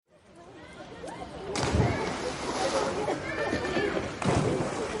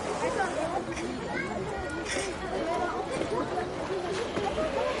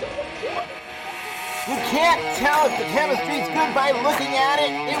can't tell if the chemistry's good by looking at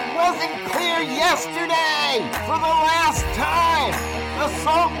it. It wasn't clear yesterday. For the last time, the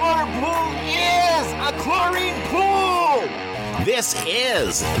saltwater pool is a chlorine pool. This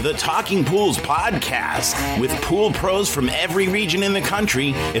is the Talking Pools podcast with pool pros from every region in the country.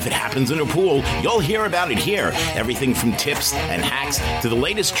 If it happens in a pool, you'll hear about it here. Everything from tips and hacks to the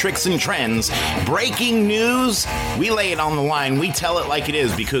latest tricks and trends. Breaking news, we lay it on the line. We tell it like it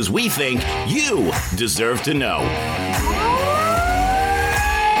is because we think you deserve to know.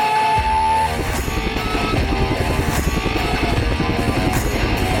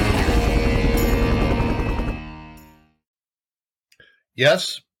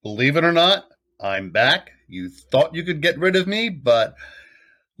 Yes, believe it or not, I'm back. You thought you could get rid of me, but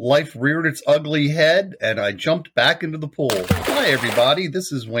life reared its ugly head, and I jumped back into the pool. Hi, everybody.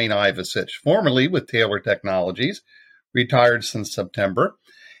 This is Wayne Ivasich, formerly with Taylor Technologies, retired since September,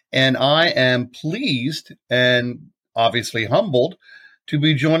 and I am pleased and obviously humbled to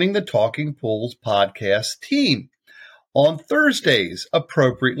be joining the Talking Pools podcast team on Thursdays,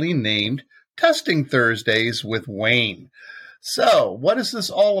 appropriately named Testing Thursdays with Wayne. So, what is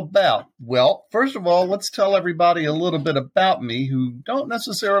this all about? Well, first of all, let's tell everybody a little bit about me who don't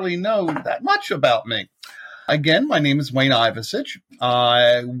necessarily know that much about me. Again, my name is Wayne Ivasich.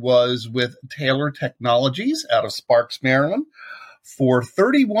 I was with Taylor Technologies out of Sparks, Maryland for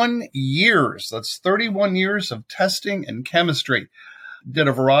 31 years. That's 31 years of testing and chemistry. Did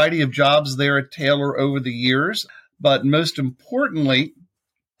a variety of jobs there at Taylor over the years, but most importantly,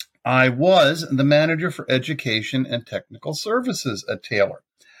 I was the manager for education and technical services at Taylor,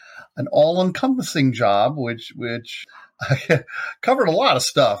 an all-encompassing job, which covered a lot of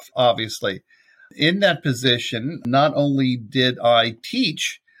stuff, obviously. In that position, not only did I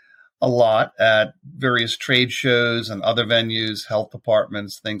teach a lot at various trade shows and other venues, health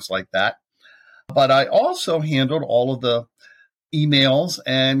departments, things like that, but I also handled all of the emails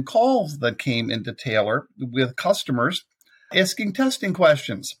and calls that came into Taylor with customers asking testing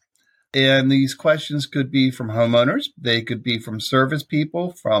questions. And these questions could be from homeowners. They could be from service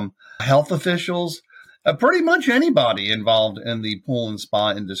people, from health officials, pretty much anybody involved in the pool and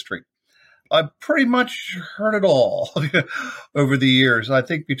spa industry. I've pretty much heard it all over the years. I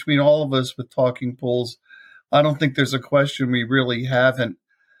think between all of us with Talking Pools, I don't think there's a question we really haven't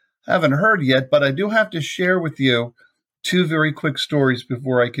heard yet, but I do have to share with you two very quick stories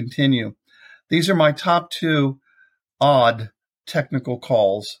before I continue. These are my top two odd technical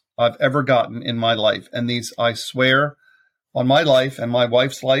calls I've ever gotten in my life. And these, I swear on my life and my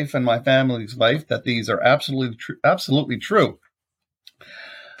wife's life and my family's life, that these are absolutely true.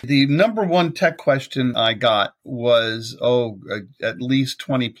 The number one tech question I got was, at least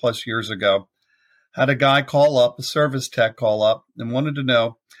 20 plus years ago. Had a guy call up, a service tech call up, and wanted to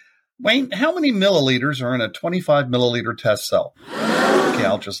know, Wayne, how many milliliters are in a 25 milliliter test cell? Okay,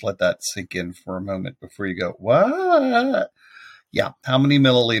 I'll just let that sink in for a moment before you go, what? Yeah, how many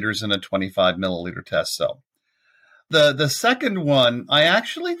milliliters in a 25 milliliter test cell? The second one I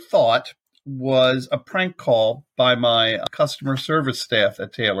actually thought was a prank call by my customer service staff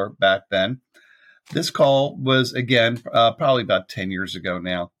at Taylor back then. This call was, again, probably about 10 years ago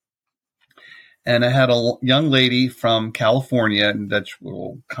now. And I had a young lady from California, and that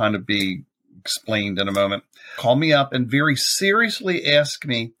will kind of be explained in a moment, call me up and very seriously ask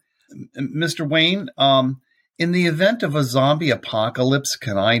me, Mr. Wayne, in the event of a zombie apocalypse,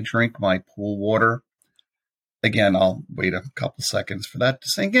 can I drink my pool water? Again, I'll wait a couple seconds for that to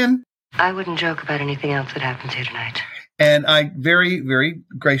sink in. I wouldn't joke about anything else that happens here tonight. And I very, very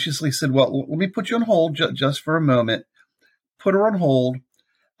graciously said, well, let me put you on hold just for a moment. Put her on hold.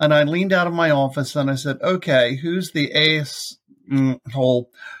 And I leaned out of my office and I said, okay, who's the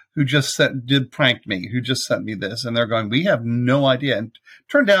asshole who just did prank me, who just sent me this? And they're going, we have no idea. And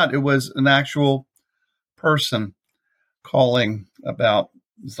turned out it was an actual person calling about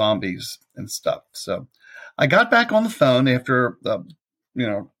zombies and stuff. So I got back on the phone after,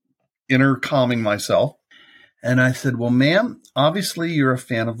 intercoming myself. And I said, well, ma'am, obviously you're a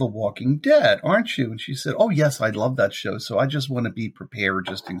fan of The Walking Dead, aren't you? And she said, oh, yes, I love that show. So I just want to be prepared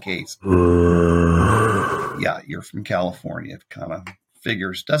just in case. Yeah, you're from California. It kind of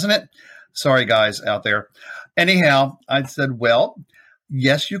figures, doesn't it? Sorry, guys out there. Anyhow, I said, well,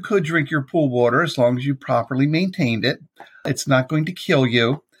 yes, you could drink your pool water as long as you properly maintained it. It's not going to kill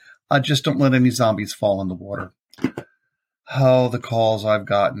you. Just don't let any zombies fall in the water. Oh, the calls I've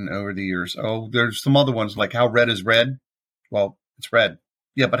gotten over the years. Oh, there's some other ones like how red is red. Well, it's red.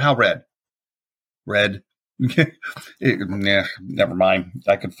 Yeah, but how red? Red. Never mind.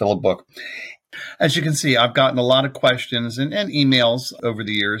 I could fill a book. As you can see, I've gotten a lot of questions and emails over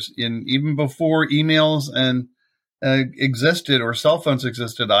the years. Even before emails and existed or cell phones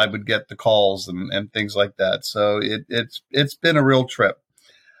existed, I would get the calls and things like that. So it's been a real trip.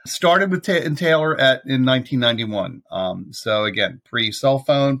 Started with Taylor in 1991. So again, pre-cell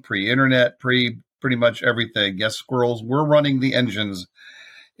phone, pre-internet, pretty much everything. Yes, squirrels were running the engines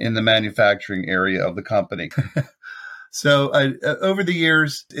in the manufacturing area of the company. So over the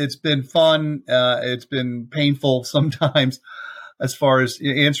years, it's been fun. It's been painful sometimes as far as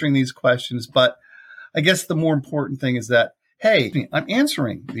answering these questions. But I guess the more important thing is that, hey, I'm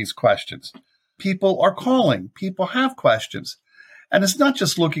answering these questions. People are calling. People have questions. And it's not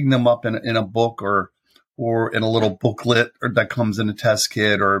just looking them up in a book or in a little booklet or that comes in a test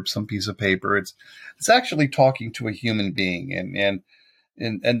kit or some piece of paper. It's actually talking to a human being.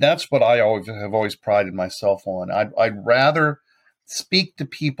 And that's what I have always prided myself on. I'd rather speak to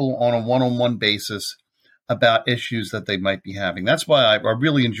people on a one-on-one basis about issues that they might be having. That's why I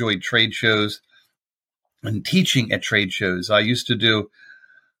really enjoyed trade shows and teaching at trade shows. I used to do,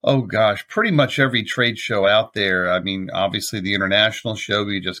 pretty much every trade show out there. I mean, obviously the international show,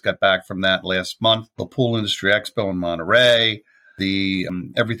 we just got back from that last month, the Pool Industry Expo in Monterey, the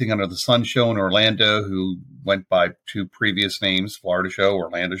Everything Under the Sun show in Orlando, who went by two previous names, Florida show,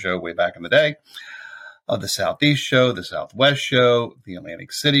 Orlando show, way back in the day, the Southeast show, the Southwest show, the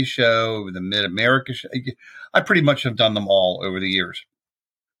Atlantic City show, the Mid-America show. I pretty much have done them all over the years.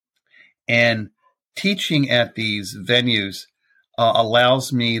 And teaching at these venues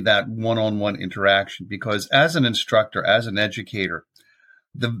allows me that one-on-one interaction, because as an instructor, as an educator,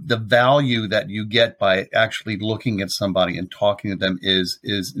 the value that you get by actually looking at somebody and talking to them is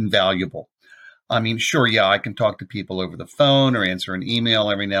invaluable. I mean, sure, yeah, I can talk to people over the phone or answer an email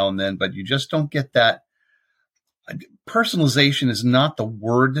every now and then, but you just don't get that. Personalization is not the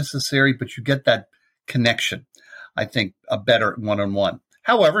word necessary, but you get that connection, I think, a better one-on-one.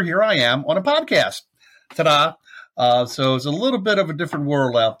 However, here I am on a podcast. Ta-da! So it's a little bit of a different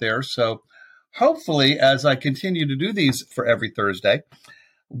world out there. So hopefully, as I continue to do these for every Thursday,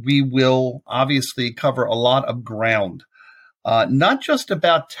 we will obviously cover a lot of ground, not just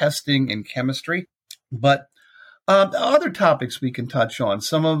about testing and chemistry, but other topics we can touch on.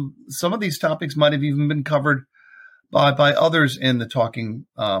 Some of these topics might have even been covered by others in the Talking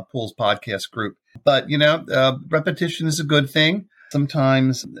Pools podcast group. But, repetition is a good thing.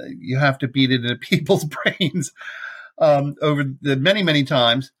 Sometimes you have to beat it into people's brains over the many, many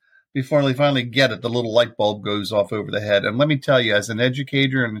times before they finally get it. The little light bulb goes off over the head. And let me tell you, as an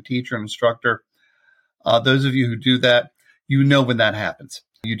educator and a teacher and instructor, those of you who do that, you know when that happens.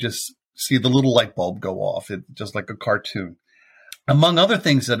 You just see the little light bulb go off. It's just like a cartoon. Among other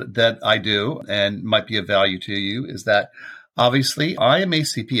things that I do and might be of value to you is that obviously I am a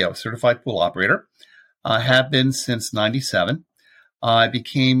CPO, certified pool operator. I have been since 97. I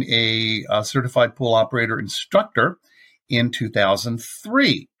became a certified pool operator instructor in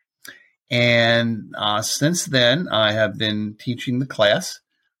 2003. And since then, I have been teaching the class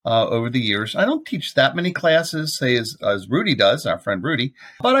over the years. I don't teach that many classes, say as Rudy does, our friend Rudy,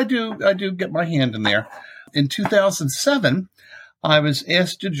 but I do get my hand in there. In 2007, I was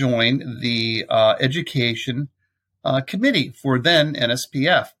asked to join the education committee for then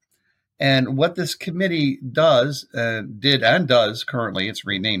NSPF. And what this committee does, did and does currently, it's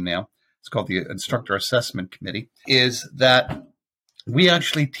renamed now, it's called the Instructor Assessment Committee, is that we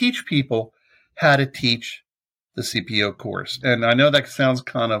actually teach people how to teach the CPO course. And I know that sounds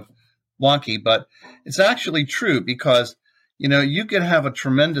kind of wonky, but it's actually true because, you can have a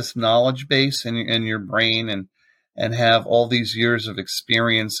tremendous knowledge base in your brain and have all these years of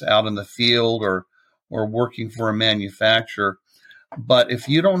experience out in the field or working for a manufacturer. But if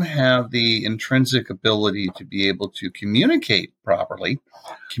you don't have the intrinsic ability to be able to communicate properly,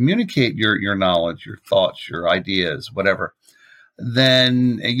 communicate your knowledge, your thoughts, your ideas, whatever,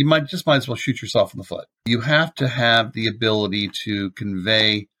 then you might as well shoot yourself in the foot. You have to have the ability to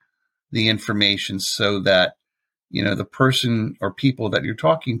convey the information so that, the person or people that you're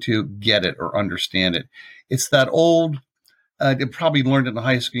talking to get it or understand it. It's that old, you probably learned it in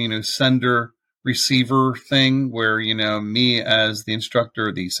high school, sender receiver thing where, me as the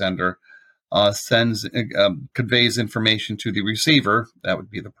instructor, the sender, conveys information to the receiver. That would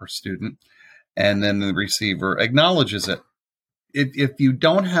be the student. And then the receiver acknowledges it. If you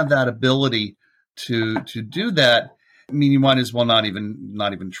don't have that ability to do that, you might as well not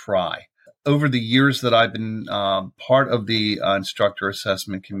even try. Over the years that I've been part of the Instructor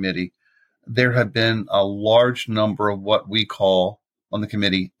Assessment Committee, there have been a large number of what we call on the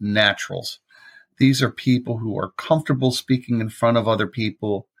committee naturals. These are people who are comfortable speaking in front of other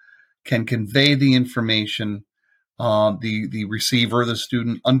people, can convey the information. The receiver, the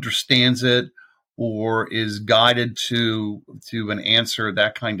student, understands it or is guided to an answer,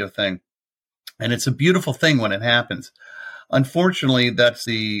 that kind of thing. And it's a beautiful thing when it happens. Unfortunately, that's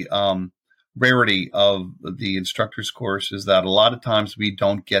the rarity of the instructor's course, is that a lot of times we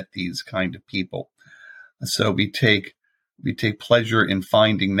don't get these kind of people. So we take pleasure in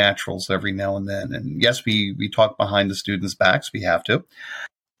finding naturals every now and then. And yes, we talk behind the students' backs. We have to.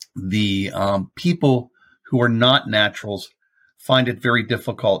 The people who are not naturals find it very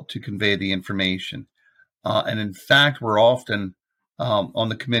difficult to convey the information. And in fact, we're often, on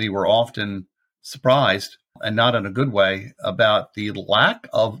the committee, we're often surprised, and not in a good way, about the lack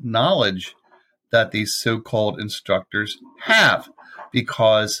of knowledge that these so-called instructors have,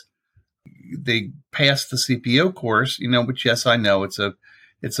 because they passed the CPO course, which, yes, I know it's a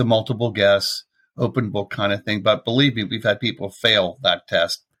multiple guess, open book kind of thing. But believe me, we've had people fail that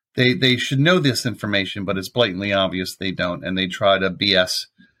test. They should know this information, but it's blatantly obvious they don't. And they try to BS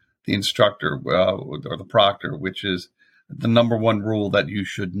the instructor or the proctor, which is the number one rule that you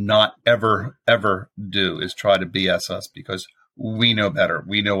should not ever, ever do, is try to BS us, because we know better.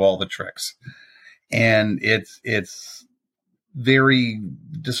 We know all the tricks. And it's very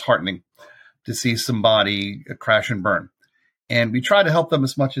disheartening to see somebody crash and burn. And we try to help them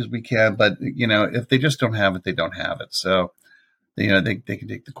as much as we can, but, if they just don't have it, they don't have it. So, they can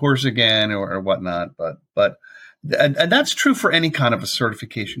take the course again or whatnot, but that's true for any kind of a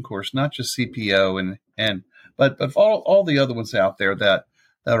certification course, not just CPO but all the other ones out there that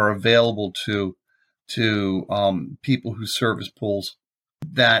are available to people who service pools,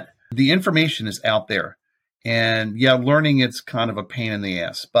 that the information is out there. And yeah, learning it's kind of a pain in the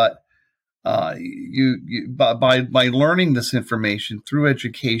ass, but by learning this information through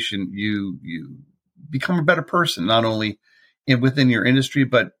education, you become a better person, not only within your industry,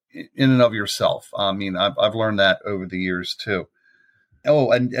 but in and of yourself. I mean, I've learned that over the years too.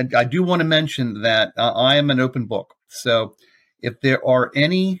 Oh, and I do want to mention that I am an open book. So if there are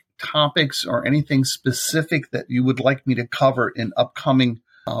any topics or anything specific that you would like me to cover in upcoming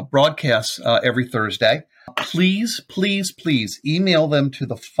broadcasts every Thursday, please email them to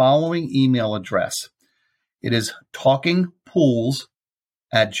the following email address. It is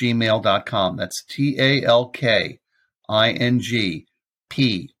talkingpools@gmail.com. That's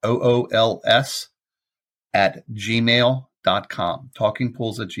TALKINGPOOLS@gmail.com.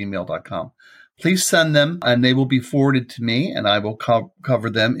 Talkingpools@gmail.com. Please send them, and they will be forwarded to me, and I will cover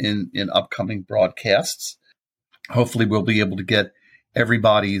them in upcoming broadcasts. Hopefully, we'll be able to get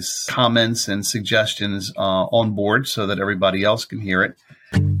everybody's comments and suggestions on board so that everybody else can hear it.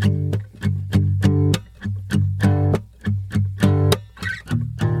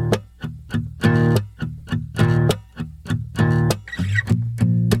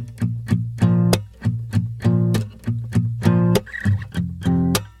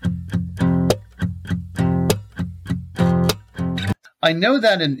 I know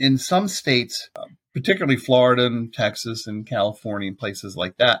that in some states, particularly Florida and Texas and California and places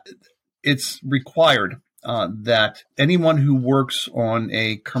like that, it's required that anyone who works on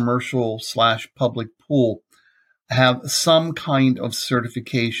a commercial/public pool have some kind of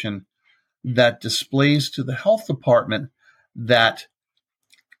certification that displays to the health department that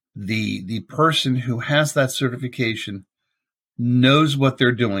the person who has that certification knows what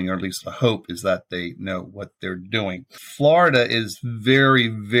they're doing, or at least the hope is that they know what they're doing. Florida is very,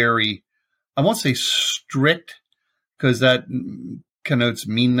 very, I won't say strict, because that connotes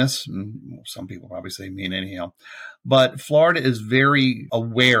meanness. Some people probably say mean anyhow. But Florida is very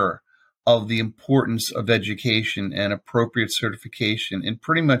aware of the importance of education and appropriate certification in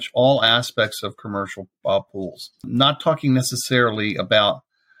pretty much all aspects of commercial pools. Not talking necessarily about,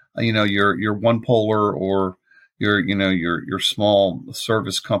 your one polar or your small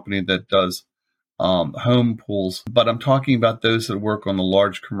service company that does home pools, but I'm talking about those that work on the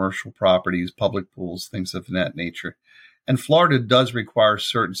large commercial properties, public pools, things of that nature. And Florida does require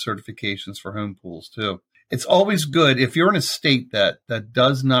certain certifications for home pools too. It's always good if you're in a state that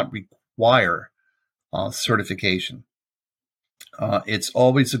does not require certification. It's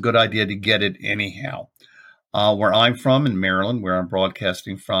always a good idea to get it anyhow. Where I'm from in Maryland, where I'm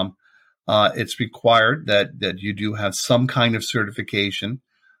broadcasting from, it's required that you do have some kind of certification.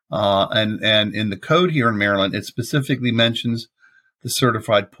 And in the code here in Maryland, it specifically mentions the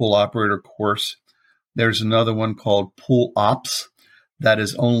Certified Pool Operator course. There's another one called Pool Ops that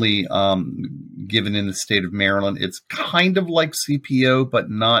is only given in the state of Maryland. It's kind of like CPO, but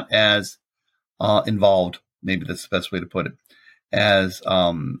not as involved. Maybe that's the best way to put it. as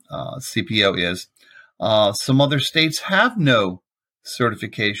CPO is. Some other states have no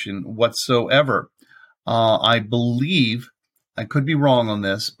certification whatsoever. I believe, I could be wrong on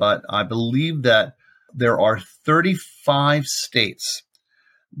this, but I believe that there are 35 states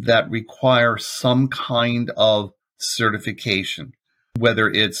that require some kind of certification,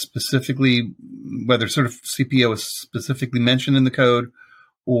 whether CPO is specifically mentioned in the code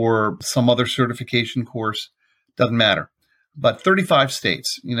or some other certification course, doesn't matter. But 35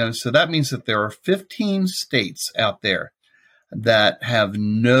 states, so that means that there are 15 states out there that have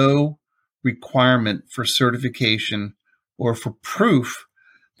no requirement for certification or for proof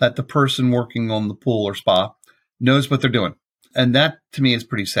that the person working on the pool or spa knows what they're doing. And that, to me, is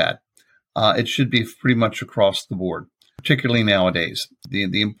pretty sad. It should be pretty much across the board, particularly nowadays.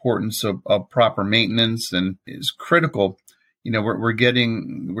 The importance of proper maintenance and is critical.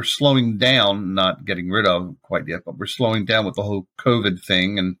 We're slowing down, not getting rid of quite yet, but we're slowing down with the whole COVID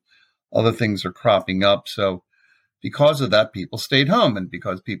thing, and other things are cropping up. So because of that, people stayed home. And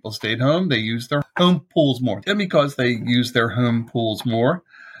because people stayed home, they used their home pools more. And because they use their home pools more,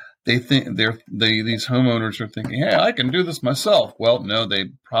 they think these homeowners are thinking, hey, I can do this myself. Well, no, they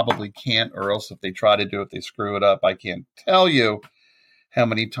probably can't, or else if they try to do it, they screw it up. I can't tell you how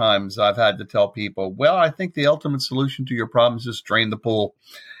many times I've had to tell people, well, I think the ultimate solution to your problem is just drain the pool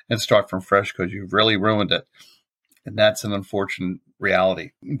and start from fresh because you've really ruined it. And that's an unfortunate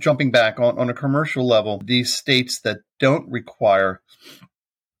reality. Jumping back on a commercial level, these states that don't require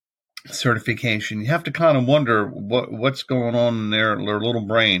certification, you have to kind of wonder what's going on in their little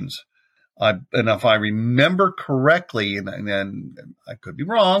brains. And if I remember correctly, and I could be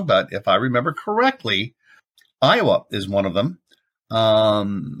wrong, but if I remember correctly, Iowa is one of them.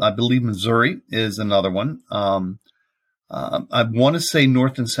 I believe Missouri is another one. I want to say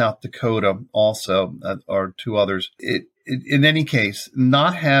North and South Dakota also are two others. In any case,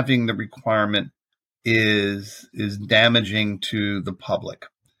 not having the requirement is damaging to the public,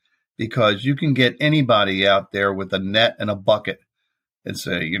 because you can get anybody out there with a net and a bucket and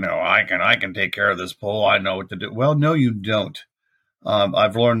say, I can take care of this pool. I know what to do. Well, no, you don't.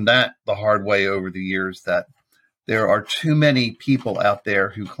 I've learned that the hard way over the years, that there are too many people out there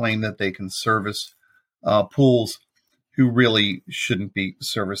who claim that they can service pools who really shouldn't be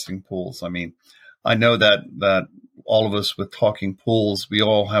servicing pools. I mean, I know that all of us with talking pools, we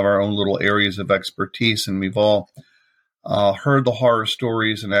all have our own little areas of expertise, and we've all heard the horror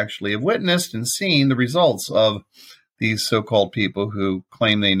stories and actually have witnessed and seen the results of these so-called people who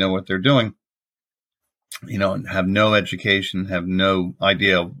claim they know what they're doing, and have no education, have no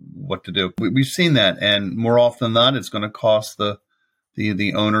idea what to do. We've seen that, and more often than not, it's going to cost the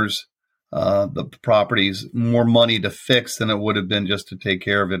owners, the properties, more money to fix than it would have been just to take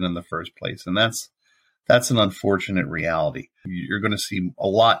care of it in the first place. And that's an unfortunate reality. You're going to see a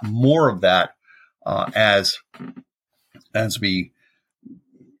lot more of that as we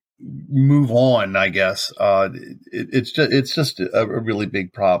move on, I guess. It's just a really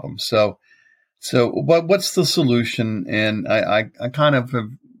big problem. So what's the solution? And I kind of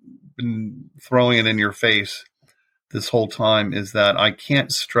have been throwing it in your face this whole time, is that I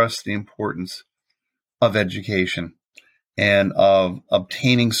can't stress the importance of education and of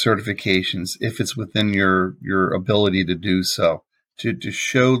obtaining certifications if it's within your ability to do so, to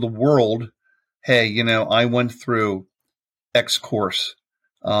show the world, hey, I went through X course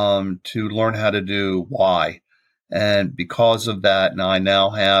to learn how to do Y. And because of that, I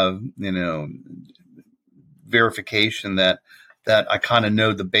now have, verification that I kind of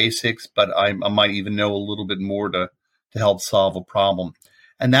know the basics, but I might even know a little bit more to help solve a problem.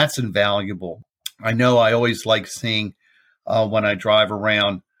 And that's invaluable. I know I always like seeing when I drive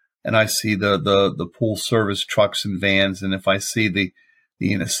around and I see the pool service trucks and vans, and if I see the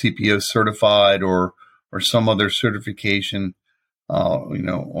CPO certified or some other certification,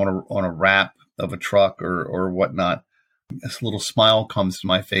 on a wrap of a truck or whatnot, this little smile comes to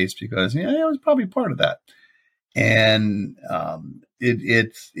my face, because I was probably part of that. And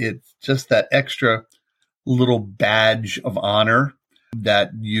it's just that extra little badge of honor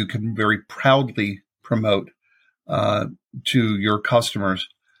that you can very proudly promote to your customers,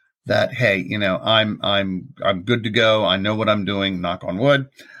 that, hey, I'm good to go. I know what I'm doing, knock on wood,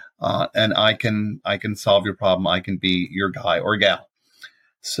 and I can solve your problem. I can be your guy or gal.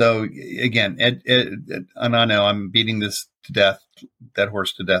 So again, and I know I'm beating this to death, that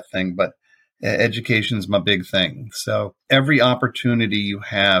horse to death thing, but education is my big thing. So every opportunity you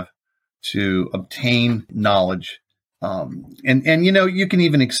have to obtain knowledge, and you can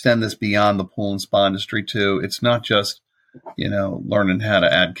even extend this beyond the pool and spa industry too. It's not just learning how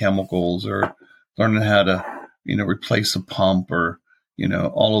to add chemicals or learning how to replace a pump or,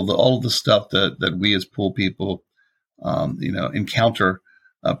 all of the stuff that we as pool people, encounter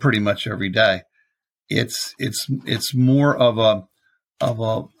pretty much every day. It's more of a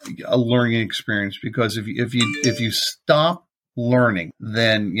learning experience, because if you stop learning,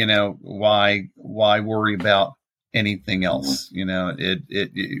 then why worry about anything else?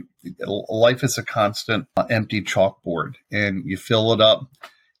 Life is a constant empty chalkboard, and you fill it up,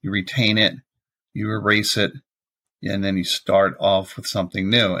 you retain it, you erase it, and then you start off with something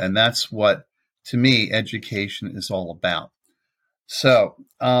new. And that's what, to me, education is all about. So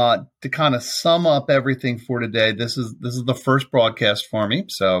to kind of sum up everything for today, this is the first broadcast for me.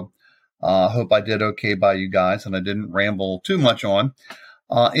 So I hope I did okay by you guys and I didn't ramble too much on.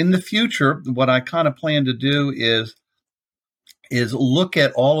 In the future, what I kind of plan to do is look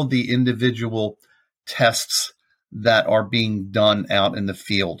at all of the individual tests that are being done out in the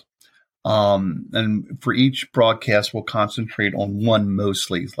field. And for each broadcast, we'll concentrate on one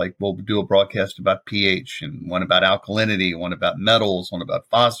mostly. Like we'll do a broadcast about pH, and one about alkalinity, one about metals, one about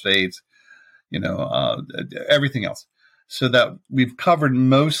phosphates, everything else. So that we've covered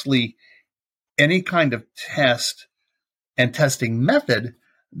mostly any kind of test and testing method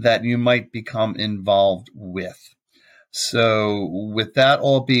that you might become involved with. So with that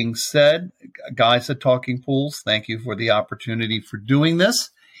all being said, guys at Talking Pools, thank you for the opportunity for doing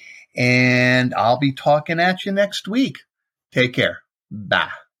this. And I'll be talking at you next week. Take care. Bye.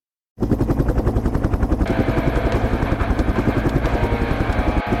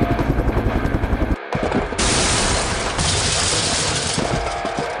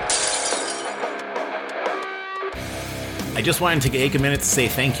 I just wanted to take a minute to say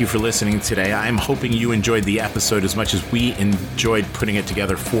thank you for listening today. I'm hoping you enjoyed the episode as much as we enjoyed putting it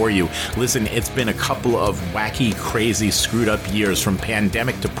together for you. Listen, it's been a couple of wacky, crazy, screwed up years from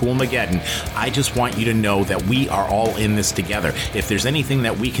pandemic to Poolmageddon. I just want you to know that we are all in this together. If there's anything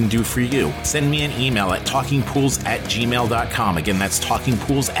that we can do for you, send me an email at talkingpools@gmail.com. Again, that's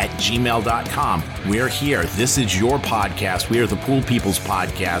talkingpools@gmail.com. We're here. This is your podcast. We are the Pool People's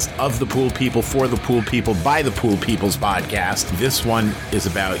Podcast, of the Pool People, for the Pool People, by the Pool People's Podcast. This one is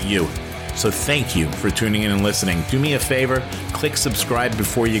about you. So thank you for tuning in and listening. Do me a favor, click subscribe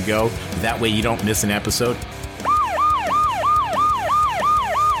before you go. That way you don't miss an episode.